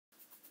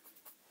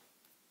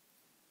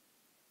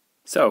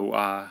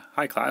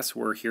Hi class,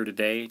 we're here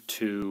today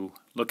to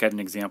look at an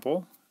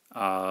example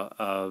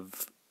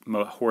of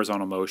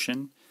horizontal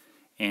motion,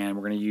 and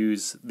we're going to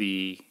use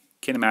the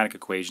kinematic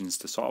equations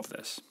to solve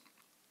this.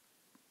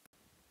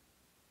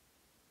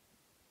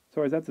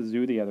 So I was at the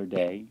zoo the other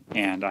day,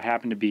 and I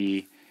happened to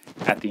be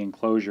at the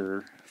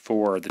enclosure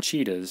for the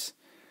cheetahs,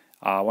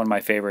 one of my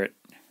favorite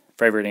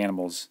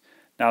animals.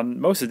 Now,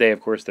 most of the day,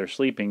 of course, they're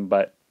sleeping,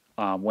 but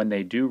when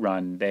they do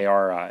run, they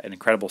are an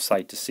incredible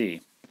sight to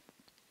see.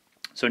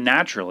 So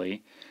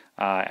naturally,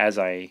 as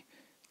I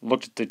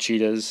looked at the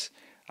cheetahs,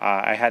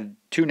 I had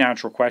two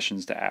natural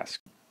questions to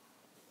ask.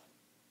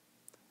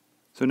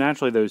 So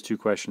naturally, those two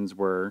questions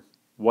were,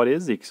 what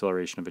is the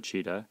acceleration of a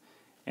cheetah?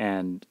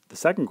 And the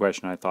second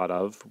question I thought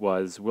of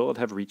was, will it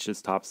have reached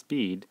its top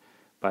speed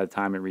by the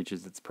time it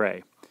reaches its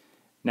prey?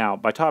 Now,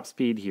 by top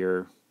speed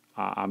here,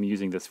 I'm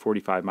using this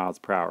 45 miles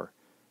per hour,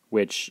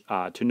 which,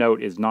 to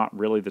note, is not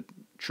really the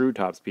true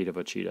top speed of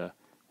a cheetah,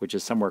 which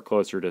is somewhere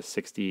closer to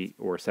 60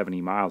 or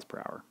 70 miles per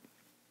hour.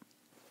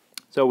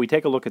 So we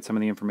take a look at some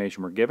of the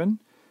information we're given.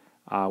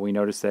 We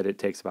notice that it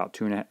takes about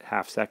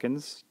 2.5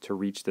 seconds to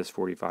reach this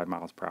 45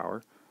 miles per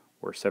hour,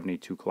 or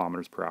 72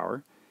 kilometers per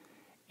hour.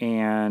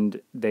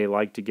 And they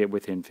like to get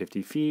within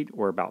 50 feet,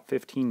 or about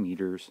 15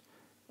 meters,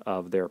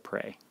 of their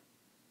prey.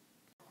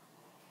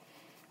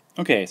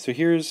 Okay, so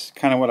here's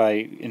kind of what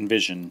I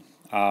envision.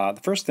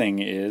 The first thing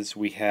is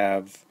we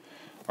have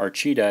our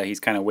cheetah. He's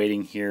kind of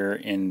waiting here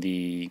in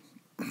the,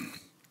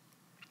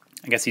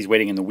 I guess he's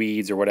waiting in the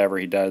weeds or whatever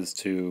he does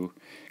to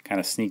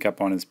kind of sneak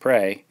up on his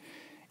prey.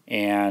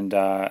 And,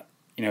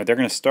 they're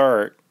going to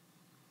start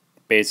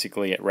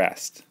basically at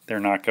rest. They're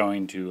not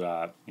going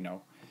to,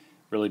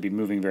 really be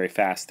moving very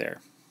fast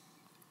there.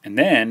 And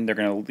then they're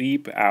going to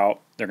leap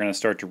out. They're going to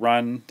start to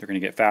run. They're going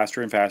to get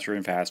faster and faster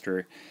and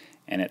faster.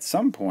 And at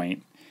some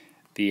point,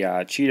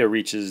 the cheetah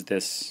reaches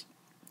this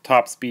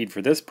top speed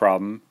for this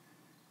problem,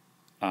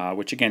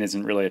 which again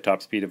isn't really a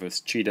top speed of a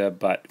cheetah,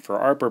 but for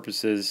our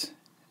purposes,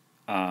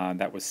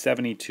 that was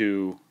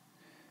 72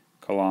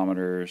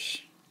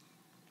 kilometers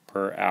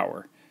per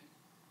hour.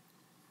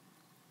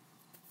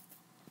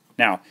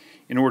 Now,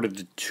 in order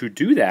to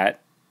do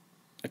that,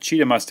 a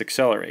cheetah must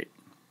accelerate.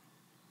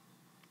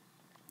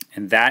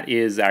 And that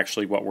is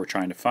actually what we're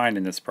trying to find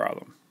in this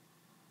problem.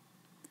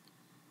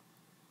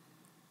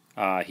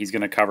 He's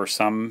going to cover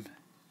some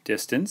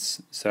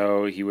distance,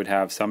 so he would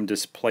have some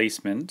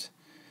displacement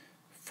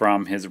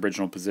from his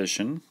original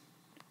position,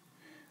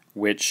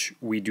 which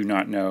we do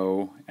not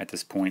know at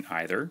this point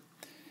either.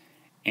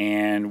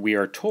 And we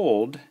are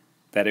told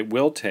that it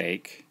will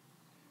take,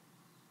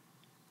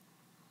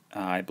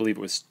 I believe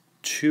it was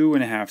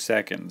 2.5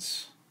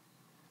 seconds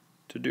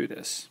to do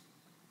this.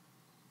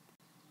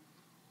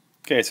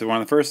 Okay, so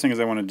one of the first things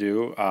I want to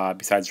do,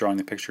 besides drawing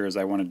the picture, is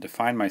I want to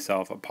define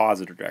myself a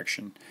positive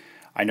direction.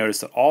 I notice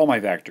that all my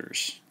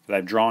vectors that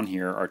I've drawn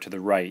here are to the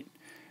right,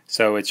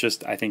 so it's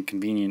just, I think,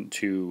 convenient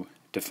to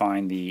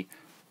define the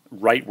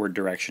rightward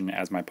direction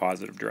as my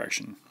positive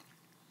direction.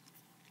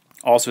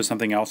 Also,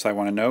 something else I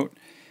want to note,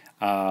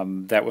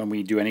 that when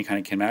we do any kind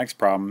of kinematics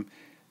problem,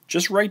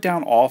 just write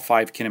down all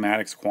 5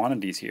 kinematics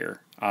quantities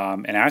here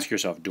and ask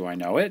yourself, do I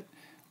know it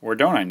or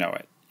don't I know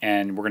it?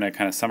 And we're going to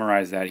kind of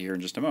summarize that here in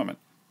just a moment.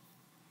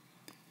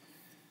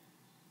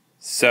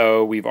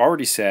 So we've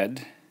already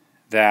said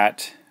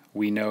that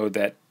we know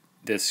that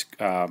this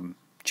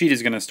cheetah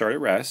is going to start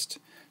at rest,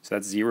 so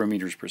that's 0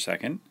 meters per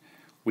second.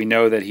 We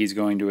know that he's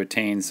going to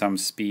attain some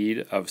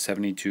speed of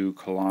 72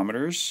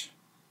 kilometers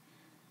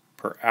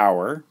per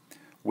hour,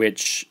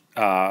 which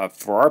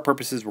for our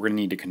purposes we're going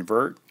to need to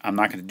convert. I'm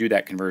not going to do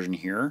that conversion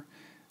here,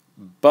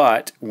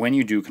 but when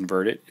you do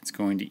convert it, it's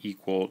going to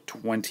equal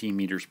 20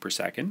 meters per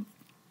second.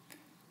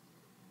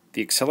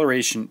 The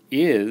acceleration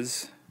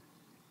is,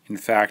 in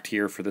fact,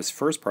 here for this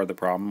first part of the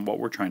problem, what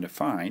we're trying to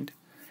find.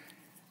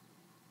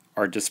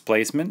 Our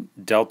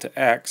displacement, delta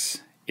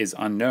x, is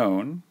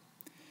unknown,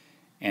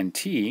 and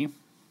t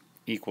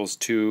equals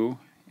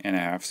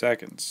 2.5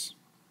 seconds.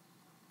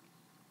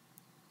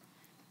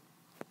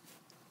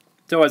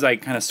 So as I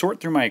kind of sort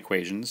through my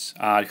equations,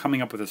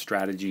 coming up with a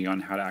strategy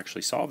on how to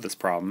actually solve this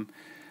problem,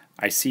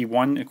 I see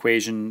one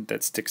equation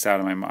that sticks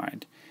out in my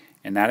mind,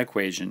 and that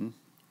equation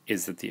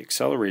is that the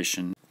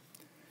acceleration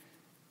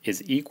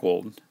is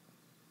equal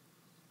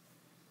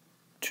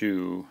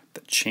to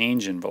the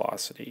change in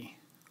velocity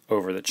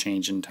over the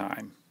change in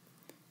time.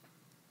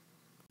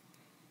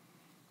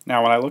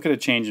 Now, when I look at a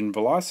change in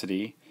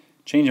velocity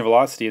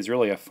is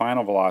really a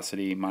final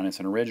velocity minus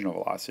an original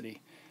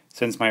velocity.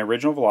 Since my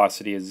original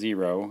velocity is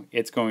 0,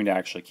 it's going to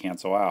actually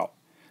cancel out,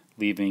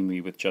 leaving me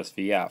with just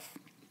VF.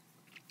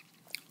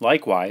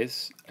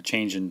 Likewise, a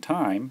change in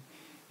time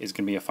is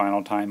going to be a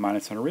final time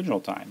minus an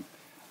original time.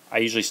 I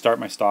usually start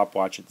my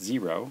stopwatch at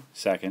 0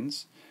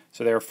 seconds,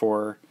 so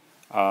therefore,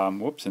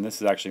 whoops, and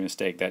this is actually a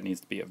mistake. That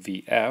needs to be a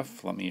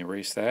VF. Let me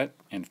erase that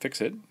and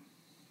fix it.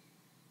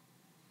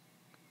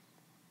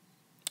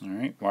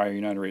 Alright, why are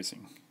you not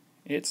erasing?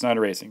 It's not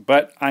erasing,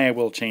 but I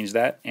will change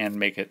that and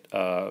make it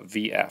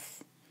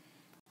VF.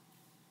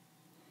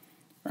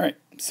 All right,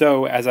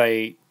 so as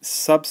I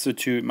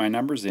substitute my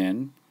numbers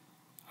in,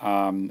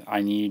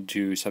 I need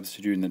to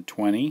substitute in the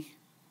 20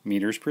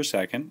 meters per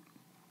second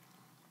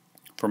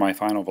for my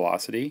final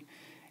velocity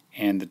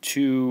and the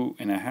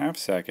 2.5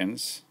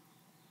 seconds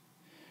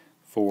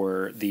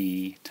for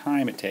the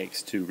time it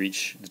takes to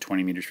reach the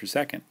 20 meters per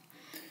second.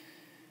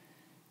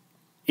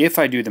 If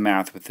I do the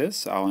math with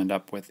this, I'll end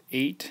up with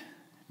 8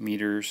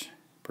 meters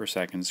per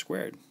second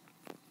squared.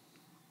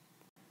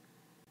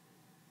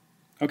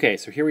 Okay,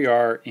 so here we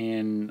are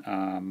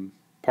in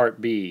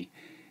part B.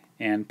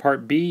 And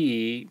part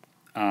B,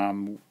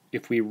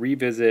 if we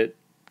revisit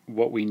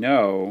what we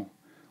know,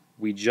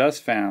 we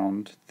just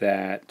found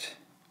that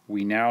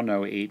we now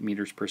know 8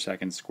 meters per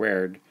second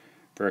squared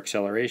for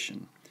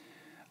acceleration.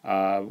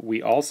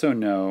 We also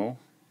know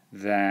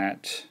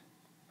that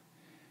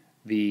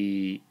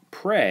the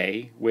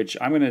prey, which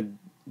I'm going to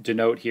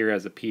denote here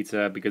as a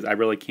pizza because I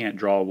really can't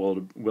draw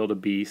a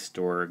wildebeest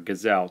or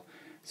gazelle.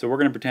 So we're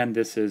going to pretend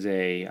this is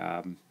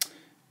a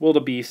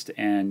wildebeest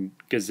and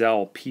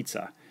gazelle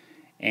pizza.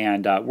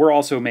 And we're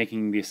also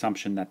making the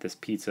assumption that this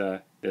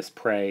pizza, this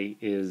prey,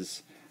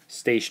 is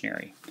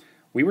stationary.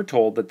 We were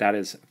told that that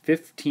is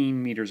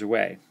 15 meters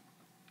away.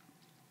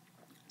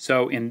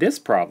 So in this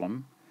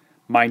problem,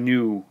 my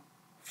new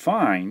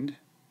find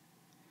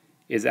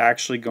is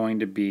actually going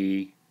to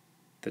be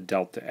the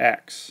delta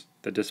x,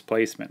 the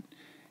displacement.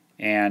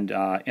 And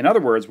in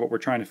other words, what we're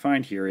trying to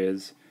find here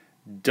is,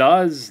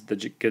 does the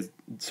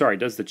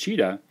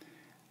cheetah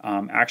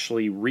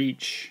actually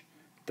reach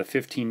the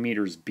 15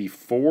 meters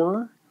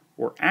before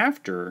or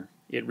after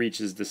it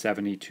reaches the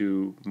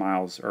 72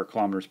 miles or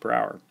kilometers per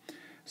hour?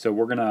 So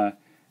we're going to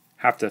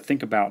have to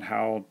think about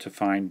how to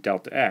find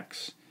delta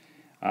x.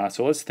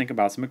 So let's think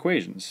about some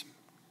equations.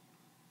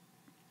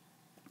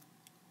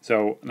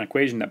 So an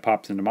equation that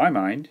pops into my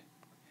mind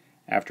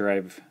after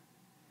I've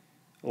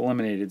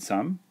eliminated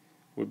some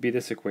would be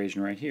this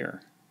equation right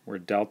here, where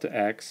delta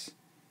x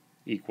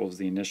equals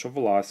the initial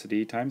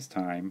velocity times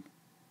time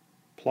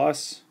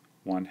plus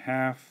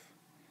 1/2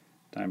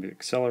 times the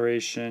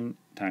acceleration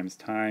times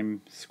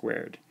time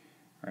squared.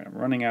 All right, I'm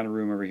running out of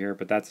room over here,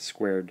 but that's a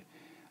squared.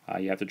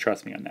 You have to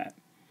trust me on that.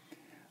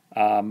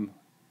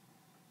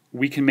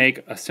 We can make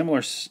a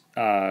similar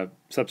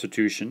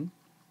substitution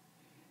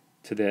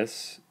to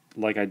this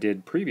like I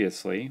did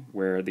previously,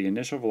 where the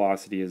initial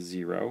velocity is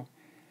 0.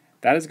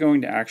 That is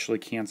going to actually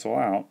cancel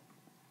out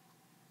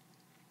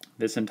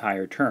this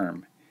entire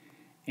term,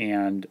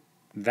 and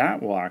that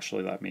will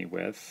actually let me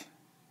with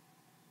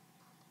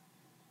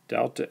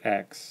delta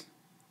x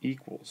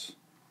equals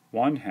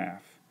 1/2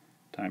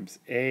 times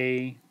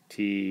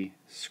at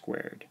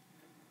squared.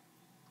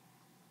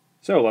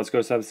 So let's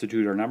go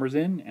substitute our numbers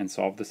in and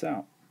solve this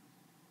out.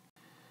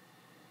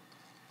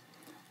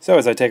 So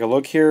as I take a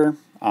look here,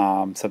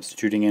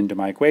 substituting into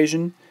my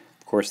equation,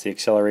 of course the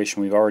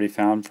acceleration we've already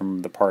found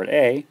from the part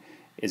A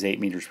is 8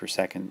 meters per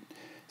second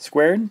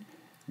squared.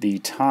 The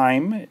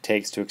time it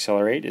takes to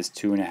accelerate is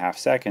 2.5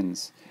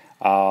 seconds.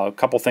 A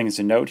couple things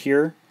to note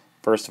here.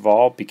 First of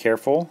all, be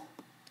careful.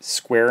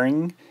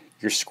 Squaring,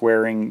 you're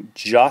squaring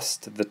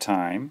just the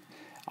time.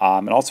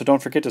 And also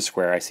don't forget to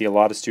square. I see a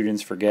lot of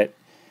students forget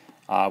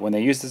when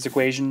they use this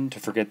equation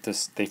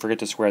they forget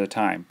to square the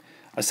time.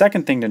 A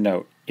second thing to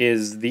note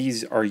is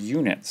these are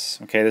units.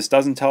 Okay, this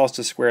doesn't tell us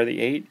to square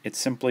the 8. It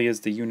simply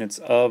is the units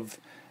of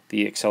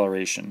the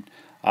acceleration.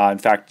 In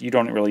fact, you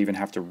don't really even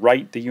have to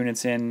write the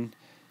units in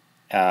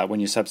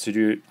when you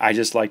substitute. I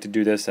just like to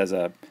do this as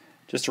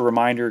just a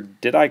reminder,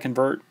 did I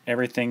convert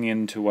everything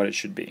into what it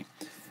should be?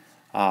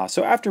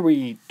 So after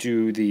we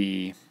do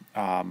the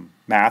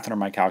math on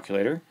my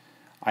calculator,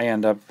 I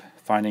end up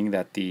finding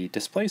that the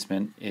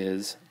displacement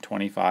is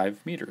 25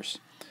 meters.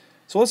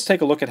 So let's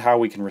take a look at how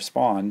we can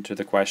respond to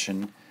the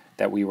question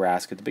that we were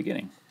asked at the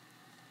beginning.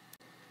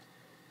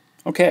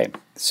 Okay,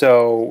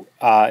 so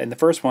in the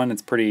first one,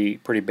 it's pretty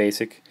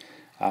basic.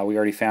 We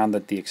already found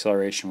that the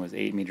acceleration was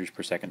 8 meters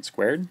per second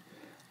squared.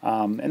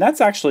 And that's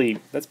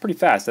pretty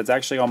fast. That's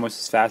actually almost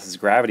as fast as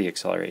gravity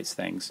accelerates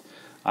things.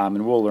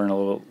 And we'll learn a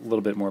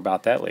little bit more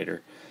about that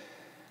later.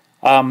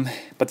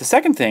 But the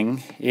second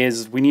thing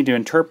is we need to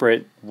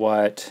interpret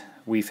what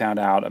we found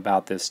out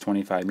about this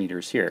 25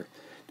 meters here.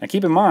 Now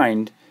keep in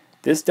mind,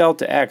 this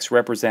delta x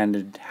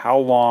represented how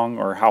long,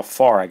 or how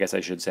far, I guess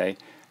I should say,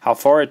 how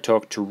far it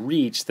took to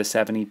reach the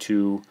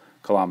 72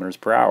 kilometers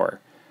per hour.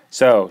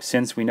 So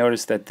since we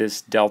noticed that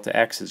this delta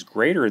x is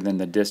greater than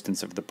the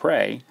distance of the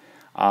prey,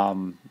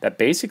 that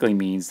basically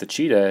means the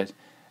cheetah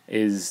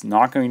is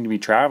not going to be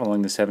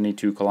traveling the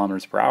 72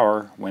 kilometers per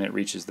hour when it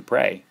reaches the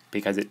prey,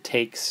 because it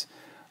takes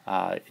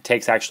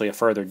actually a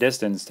further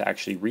distance to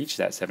actually reach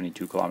that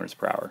 72 kilometers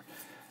per hour.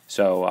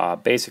 So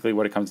basically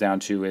what it comes down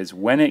to is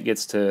when it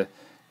gets to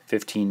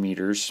 15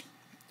 meters,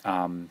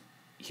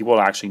 he will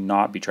actually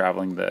not be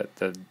traveling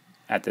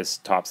at this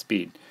top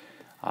speed.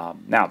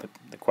 Now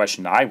the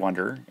question I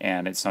wonder,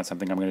 and it's not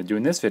something I'm going to do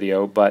in this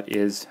video, but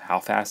is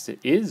how fast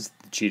is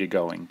the cheetah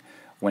going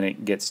when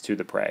it gets to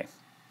the prey?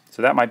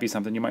 So that might be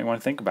something you might want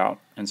to think about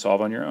and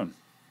solve on your own.